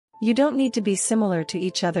You don't need to be similar to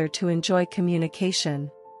each other to enjoy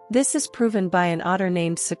communication. This is proven by an otter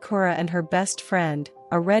named Sakura and her best friend,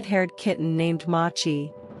 a red-haired kitten named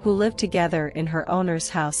Machi, who live together in her owner's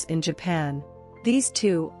house in Japan. These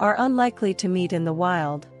two are unlikely to meet in the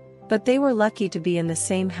wild. But they were lucky to be in the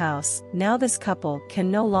same house. Now this couple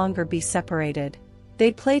can no longer be separated.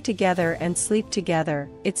 They play together and sleep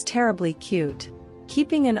together. It's terribly cute.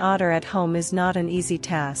 Keeping an otter at home is not an easy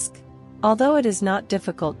task. Although it is not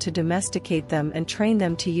difficult to domesticate them and train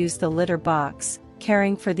them to use the litter box,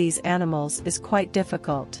 caring for these animals is quite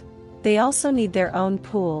difficult. They also need their own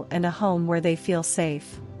pool and a home where they feel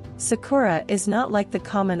safe. Sakura is not like the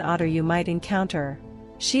common otter you might encounter.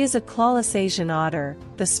 She is a clawless Asian otter,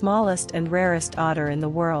 the smallest and rarest otter in the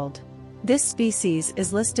world. This species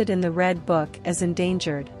is listed in the Red Book as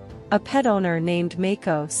endangered. A pet owner named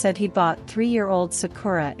Mako said he bought 3-year-old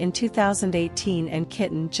Sakura in 2018 and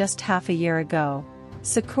kitten just half a year ago.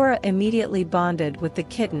 Sakura immediately bonded with the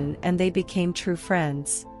kitten and they became true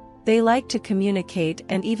friends. They like to communicate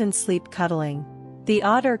and even sleep cuddling. The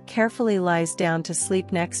otter carefully lies down to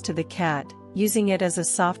sleep next to the cat, using it as a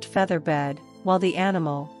soft feather bed, while the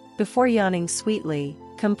animal, before yawning sweetly,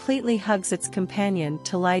 completely hugs its companion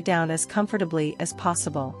to lie down as comfortably as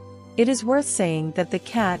possible. It is worth saying that the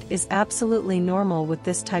cat is absolutely normal with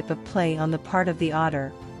this type of play on the part of the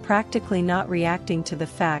otter, practically not reacting to the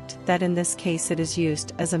fact that in this case it is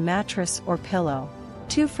used as a mattress or pillow.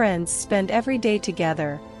 Two friends spend every day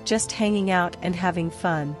together, just hanging out and having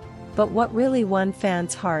fun. But what really won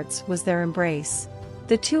fans' hearts was their embrace.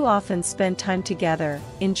 The two often spend time together,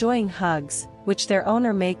 enjoying hugs, which their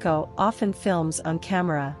owner Mako often films on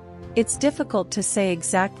camera. It's difficult to say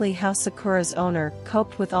exactly how Sakura's owner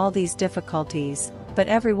coped with all these difficulties, but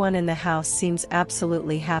everyone in the house seems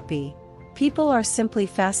absolutely happy. People are simply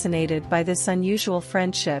fascinated by this unusual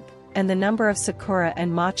friendship, and the number of Sakura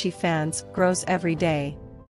and Machi fans grows every day.